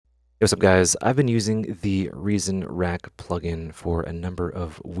Hey, what's up, guys? I've been using the Reason Rack plugin for a number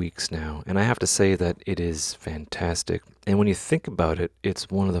of weeks now, and I have to say that it is fantastic. And when you think about it, it's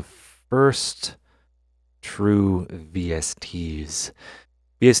one of the first true VSTs.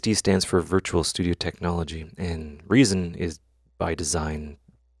 VST stands for Virtual Studio Technology, and Reason is by design.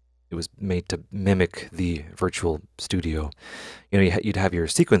 It was made to mimic the virtual studio. You'd have your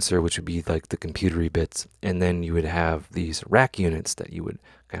sequencer, which would be like the computery bits, and then you would have these rack units that you would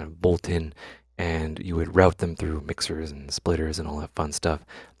kind of bolt in, and you would route them through mixers and splitters and all that fun stuff.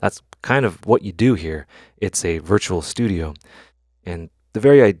 That's kind of what you do here. It's a virtual studio, and the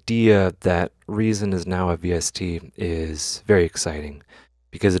very idea that Reason is now a VST is very exciting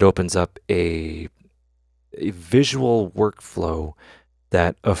because it opens up a visual workflow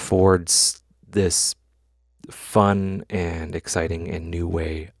that affords this fun and exciting and new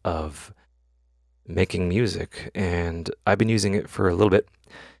way of making music. And I've been using it for a little bit,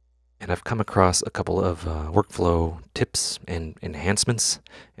 and I've come across a couple of workflow tips and enhancements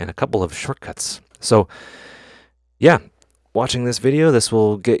and a couple of shortcuts. So yeah, watching this video, this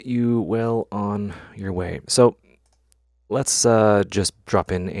will get you well on your way. So let's just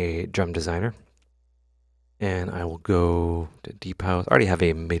drop in a drum designer. And I will go to Deep House. I already have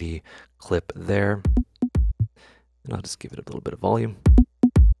a MIDI clip there. And I'll just give it a little bit of volume.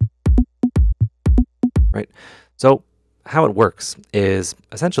 Right. So how it works is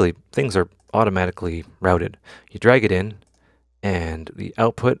essentially things are automatically routed. You drag it in, and the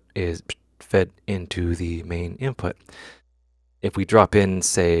output is fed into the main input. If we drop in,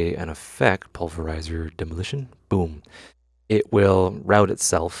 say, an effect, Pulverizer Demolition, boom, it will route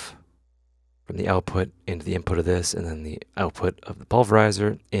itself from the output into the input of this, and then the output of the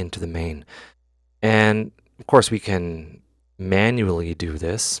pulverizer into the main. And of course we can manually do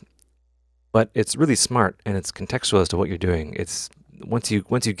this, but it's really smart and it's contextual as to what you're doing. It's once you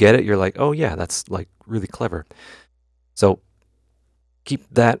get it, you're like, oh yeah, that's like really clever. So keep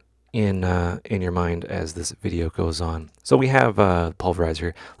that in your mind as this video goes on. So we have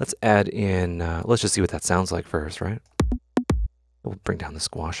pulverizer. Let's add in. Let's just see what that sounds like first, right? We'll bring down the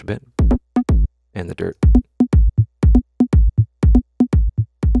squash a bit. And the dirt.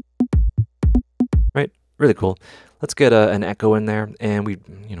 Right, really cool. Let's get an echo in there, and we,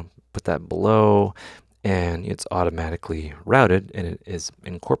 put that below, and it's automatically routed, and it is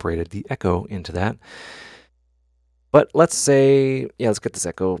incorporated the echo into that. But let's say, yeah, let's get this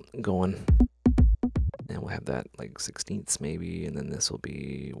echo going, and we'll have that like 16ths maybe, and then this will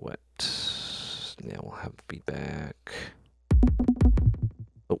be what? Yeah, we'll have feedback.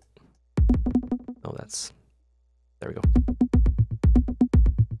 Oh, there we go.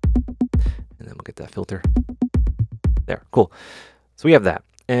 And then we'll get that filter. There, cool. So we have that.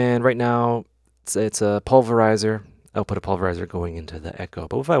 And right now, it's a pulverizer, output of pulverizer going into the echo.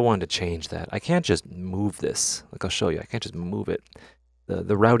 But if I wanted to change that, I can't just move this. Like I'll show you, I can't just move it.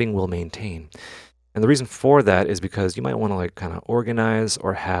 The routing will maintain. And the reason for that is because you might want to like kind of organize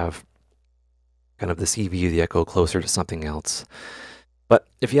or have kind of the CV of the echo closer to something else. But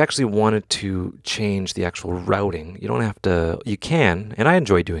if you actually wanted to change the actual routing, you don't have to, you can, and I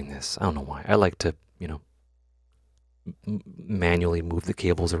enjoy doing this. I don't know why. I like to, manually move the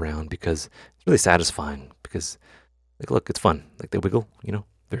cables around because it's really satisfying because, like, look, it's fun. Like, they wiggle,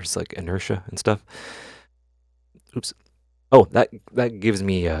 there's like inertia and stuff. Oops. Oh, that gives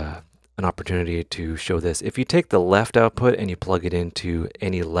me an opportunity to show this. If you take the left output and you plug it into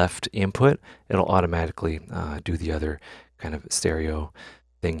any left input, it'll automatically do the other kind of stereo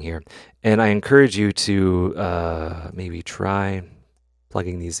thing here. And I encourage you to maybe try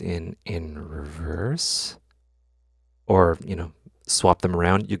plugging these in reverse, or swap them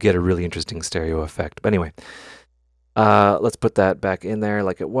around. You get a really interesting stereo effect. But anyway, let's put that back in there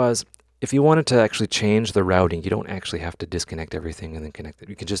like it was. If you wanted to actually change the routing, you don't actually have to disconnect everything and then connect it.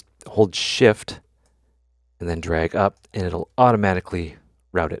 You can just hold shift and then drag up, and it'll automatically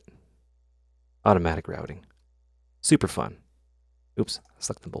route it. Automatic routing. Super fun. Oops, I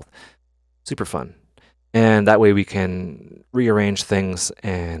selected them both. Super fun. And that way we can rearrange things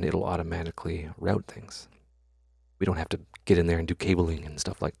and it'll automatically route things. We don't have to get in there and do cabling and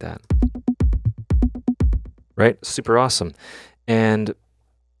stuff like that. Right? Super awesome. And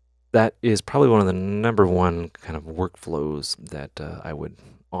that is probably one of the #1 kind of workflows that I would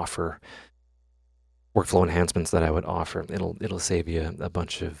offer. Workflow enhancements that I would offer. It'll save you a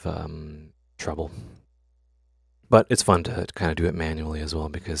bunch of trouble. But it's fun to kind of do it manually as well,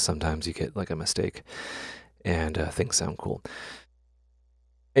 because sometimes you get like a mistake and things sound cool.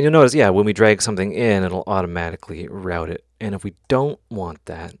 And you'll notice, yeah, when we drag something in, it'll automatically route it. And if we don't want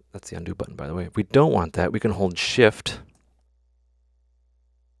that, that's the undo button, by the way. If we don't want that, we can hold shift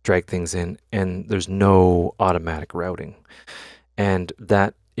drag things in, and there's no automatic routing. And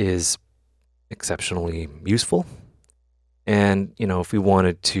that is exceptionally useful. And, if we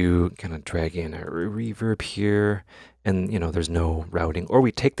wanted to kind of drag in a reverb here, and, there's no routing, or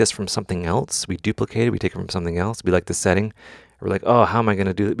we take this from something else, we duplicate it, we take it from something else, we like the setting, we're like, oh, how am I going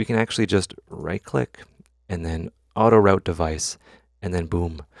to do it? We can actually just right click and then auto route device, and then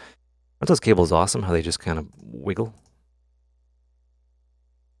boom. Aren't those cables awesome? How they just kind of wiggle?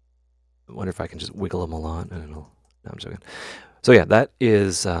 I wonder if I can just wiggle them a lot. I don't know. No, I'm joking. So yeah, that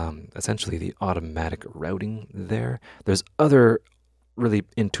is essentially the automatic routing there. There's other really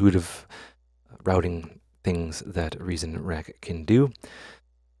intuitive routing things that Reason Rack can do.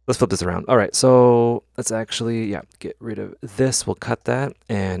 Let's flip this around. All right, so let's actually, get rid of this. We'll cut that,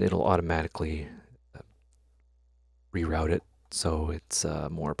 and it'll automatically reroute it so it's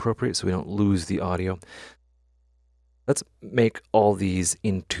more appropriate, so we don't lose the audio. Let's make all these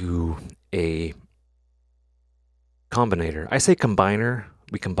into a combinator. I say combiner.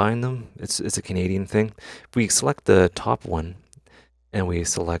 We combine them. It's a Canadian thing. If we select the top one and we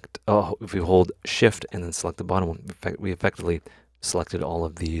select, if we hold Shift and then select the bottom one, we effectively selected all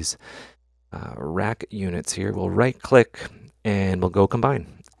of these rack units here. We'll right click and we'll go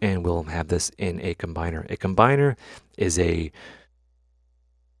combine, and we'll have this in a combiner. A combiner is a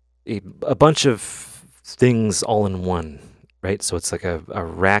bunch of things all in one, right? So it's like a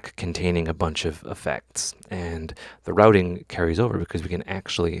rack containing a bunch of effects, and the routing carries over because we can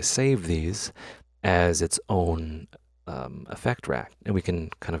actually save these as its own effect rack, and we can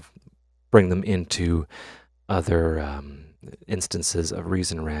kind of bring them into other instances of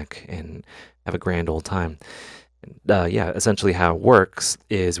Reason Rack and have a grand old time. Essentially how it works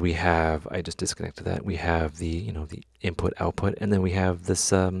is we have, I just disconnected that, we have the, the input output, and then we have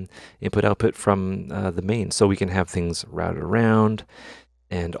this input output from the main, so we can have things routed around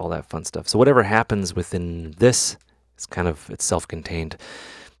and all that fun stuff. So whatever happens within this is kind of, it's self-contained.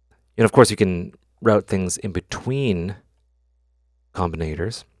 And of course you can route things in between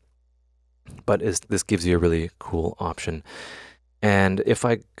combinators, but this gives you a really cool option. And if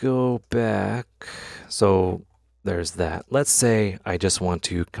I go back, so there's that. Let's say I just want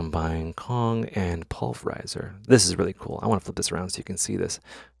to combine Kong and Pulverizer. This is really cool. I want to flip this around so you can see this.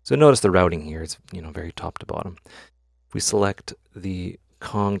 So notice the routing here. It's very top to bottom. If we select the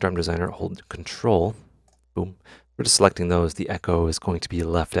Kong drum designer, hold Control, boom. We're just selecting those. The echo is going to be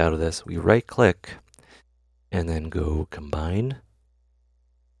left out of this. We right click and then go combine.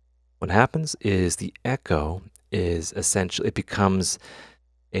 What happens is the echo is essentially, it becomes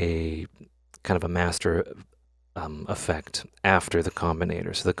a kind of a master effect after the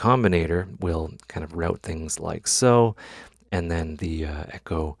combinator. So the combinator will kind of route things like so, and then the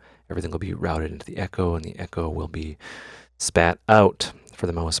echo, everything will be routed into the echo, and the echo will be spat out for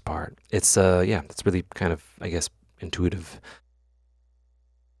the most part. It's it's really kind of, I guess, intuitive.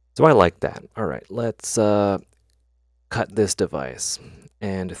 So I like that. All right, let's cut this device,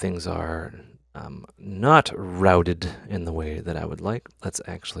 and things are not routed in the way that I would like. Let's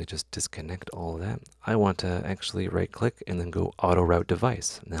actually just disconnect all of that. I want to actually right click and then go auto route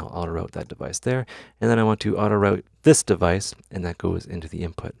device. Now auto route that device there, and then I want to auto route this device, and that goes into the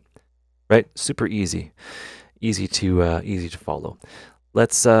input. Right? Super easy. Easy to follow.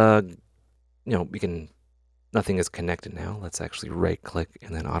 Let's we can, nothing is connected now. Let's actually right click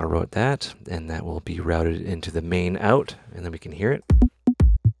and then auto route that, and that will be routed into the main out, and then we can hear it.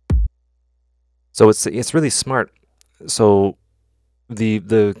 So it's really smart. So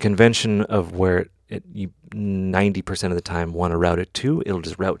the convention of where you 90% of the time want to route it to, it'll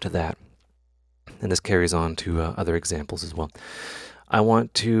just route to that. And this carries on to other examples as well. I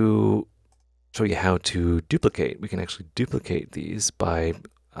want to show you how to duplicate. We can actually duplicate these by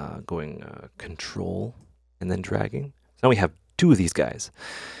going Control and then dragging. So now we have two of these guys.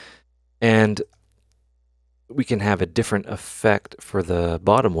 And we can have a different effect for the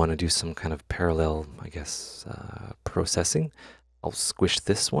bottom one and do some kind of parallel, I guess, processing. I'll squish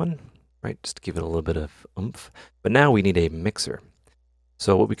this one, right, just to give it a little bit of oomph. But now we need a mixer.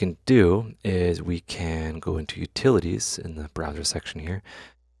 So what we can do is we can go into Utilities in the browser section here,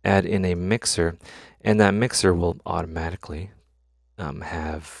 add in a mixer, and that mixer will automatically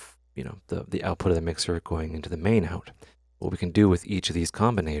have, the output of the mixer going into the main out. What we can do with each of these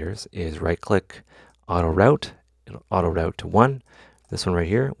combinators is right-click, auto route. It'll auto route to 1. This one right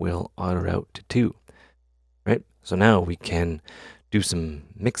here will auto route to 2. Right? So now we can do some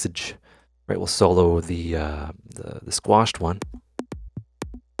mixage. Right? We'll solo the squashed one,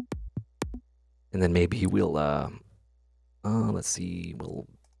 and then maybe we'll let's see, we'll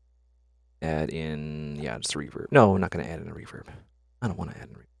add in just a reverb. No, we're not going to add in a reverb. I don't want to add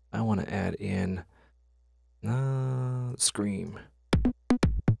in a reverb. add in scream.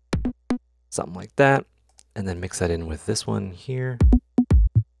 Something like that. And then mix that in with this one here.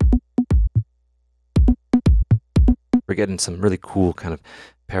 We're getting some really cool kind of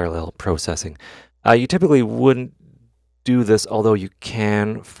parallel processing. You typically wouldn't do this, although you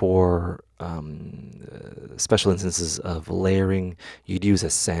can for special instances of layering. You'd use a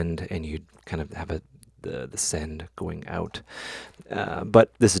send, and you'd kind of have the send going out.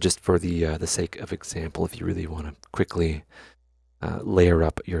 But this is just for the sake of example. If you really want to quickly layer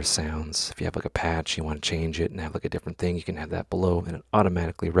up your sounds, if you have like a patch, you want to change it and have like a different thing, you can have that below, and it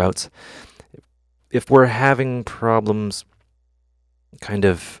automatically routes. If we're having problems kind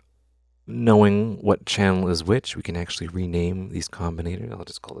of knowing what channel is which, we can actually rename these combinators. I'll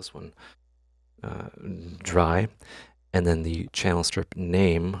just call this one dry, and then the channel strip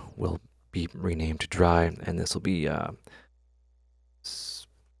name will be renamed to dry, and this will be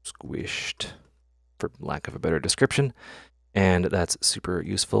squished, for lack of a better description, and that's super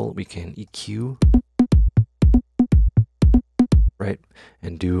useful. We can EQ, right,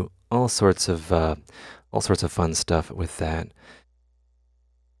 and do all sorts of fun stuff with that.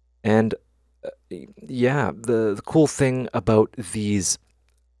 And yeah, the cool thing about these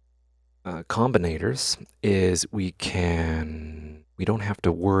combinators is we don't have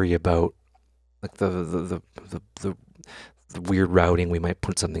to worry about like the weird routing. We might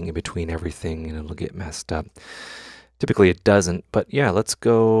put something in between everything and it'll get messed up. Typically it doesn't, but yeah, let's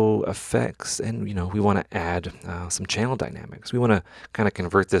go effects, and we want to add some channel dynamics. We want to kind of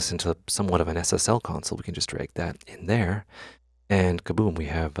convert this into somewhat of an SSL console. We can just drag that in there, and kaboom, we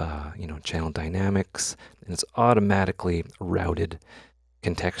have channel dynamics, and it's automatically routed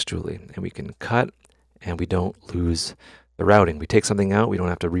contextually, and we can cut, and we don't lose the routing. We take something out, we don't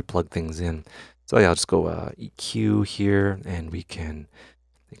have to replug things in. So yeah, I'll just go EQ here, and we can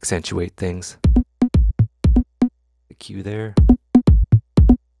accentuate things. EQ there,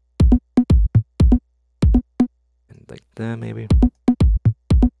 and like that maybe.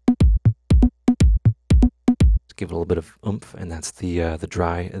 Just give it a little bit of oomph, and that's the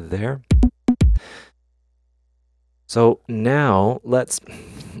dry there. So now it's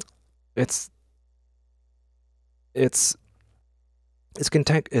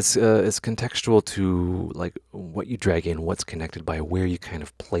contextual to like what you drag in, what's connected by where you kind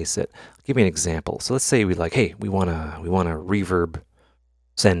of place it. I'll give you an example. So let's say we want a reverb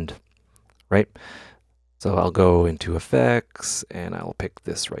send, right? So I'll go into effects and I'll pick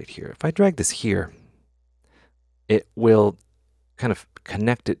this right here. If I drag this here, it will kind of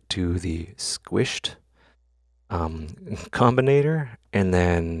connect it to the squished combinator, and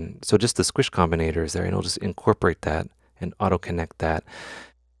then so just the squish combinator is there, and it'll just incorporate that and auto connect that.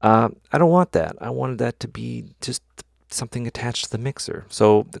 I don't want that. I wanted that to be just something attached to the mixer.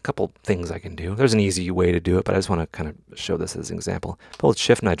 So a couple things I can do. There's an easy way to do it, but I just want to kind of show this as an example. If I hold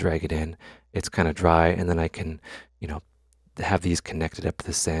shift and I drag it in, it's kind of dry, and then I can have these connected up to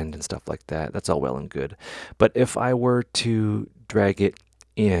the send and stuff like that. That's all well and good. But if I were to drag it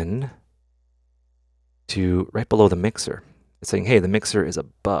in to right below the mixer, it's saying, hey, the mixer is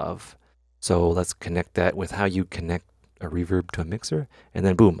above, so let's connect that with how you connect a reverb to a mixer, and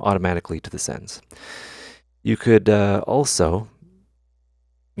then boom, automatically to the sends. You could also,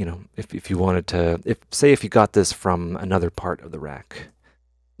 if you wanted to, if you got this from another part of the rack,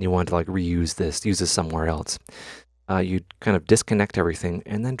 and you wanted to like reuse this, use this somewhere else, you'd kind of disconnect everything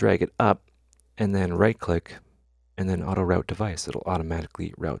and then drag it up, and then right click, and then auto route device. It'll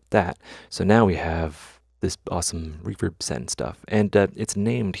automatically route that. So now we have this awesome reverb send stuff, and it's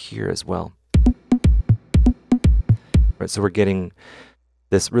named here as well. Right, so we're getting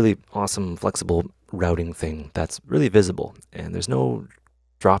this really awesome flexible routing thing that's really visible, and there's no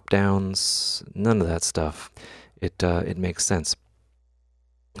drop downs, none of that stuff. It makes sense.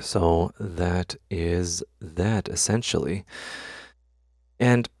 So that is that essentially.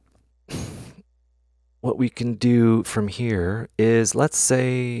 And what we can do from here is, let's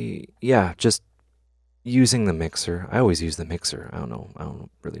say, yeah, just using the mixer. I always use the mixer. I don't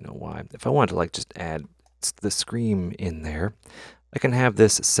really know why. If I want to like just add the scream in there, I can have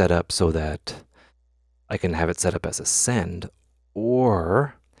this set up so that I can have it set up as a send,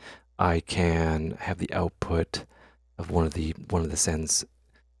 or I can have the output of one of the sends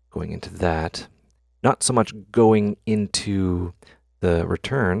going into that, not so much going into the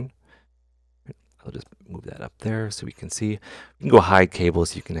return. I'll just move that up there so we can see. You can go hide cable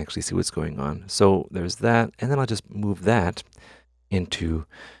so you can actually see what's going on. So there's that, and then I'll just move that into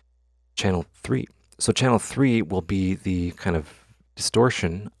channel 3. So channel 3 will be the kind of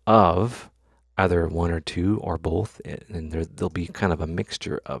distortion of either one or two or both, and there'll be kind of a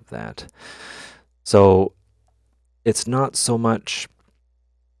mixture of that. So it's not so much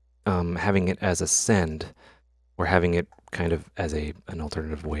having it as a send or having it kind of as an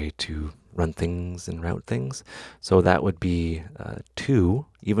alternative way to run things and route things. So that would be 2,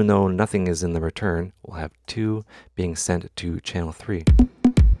 even though nothing is in the return, we'll have 2 being sent to channel 3.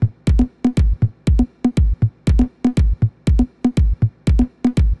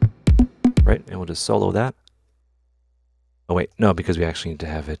 Right, and we'll just solo that. Oh wait, no, because we actually need to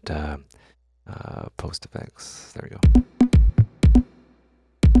have it post effects. There we go.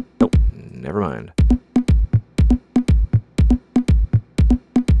 Nope, never mind.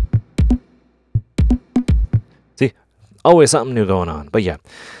 See, always something new going on. But yeah,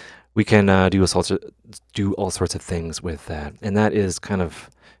 we can do all sorts of things with that. And that is kind of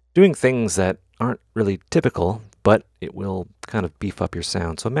doing things that aren't really typical, but it will kind of beef up your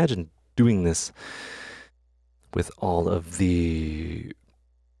sound. So imagine doing this with all of the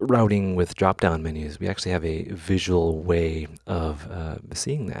routing with drop-down menus. We actually have a visual way of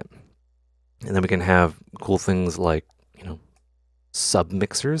seeing that. And then we can have cool things like,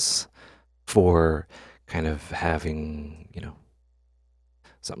 sub-mixers for kind of having,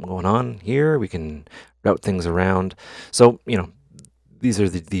 something going on here. We can route things around. So, these are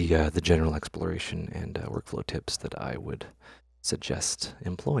the general exploration and workflow tips that I would suggest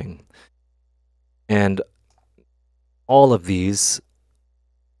employing. And all of this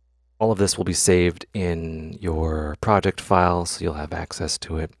will be saved in your project file, so you'll have access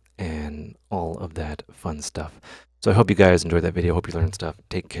to it and all of that fun stuff. So I hope you guys enjoyed that video. Hope you learned stuff.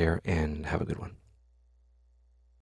 Take care and have a good one.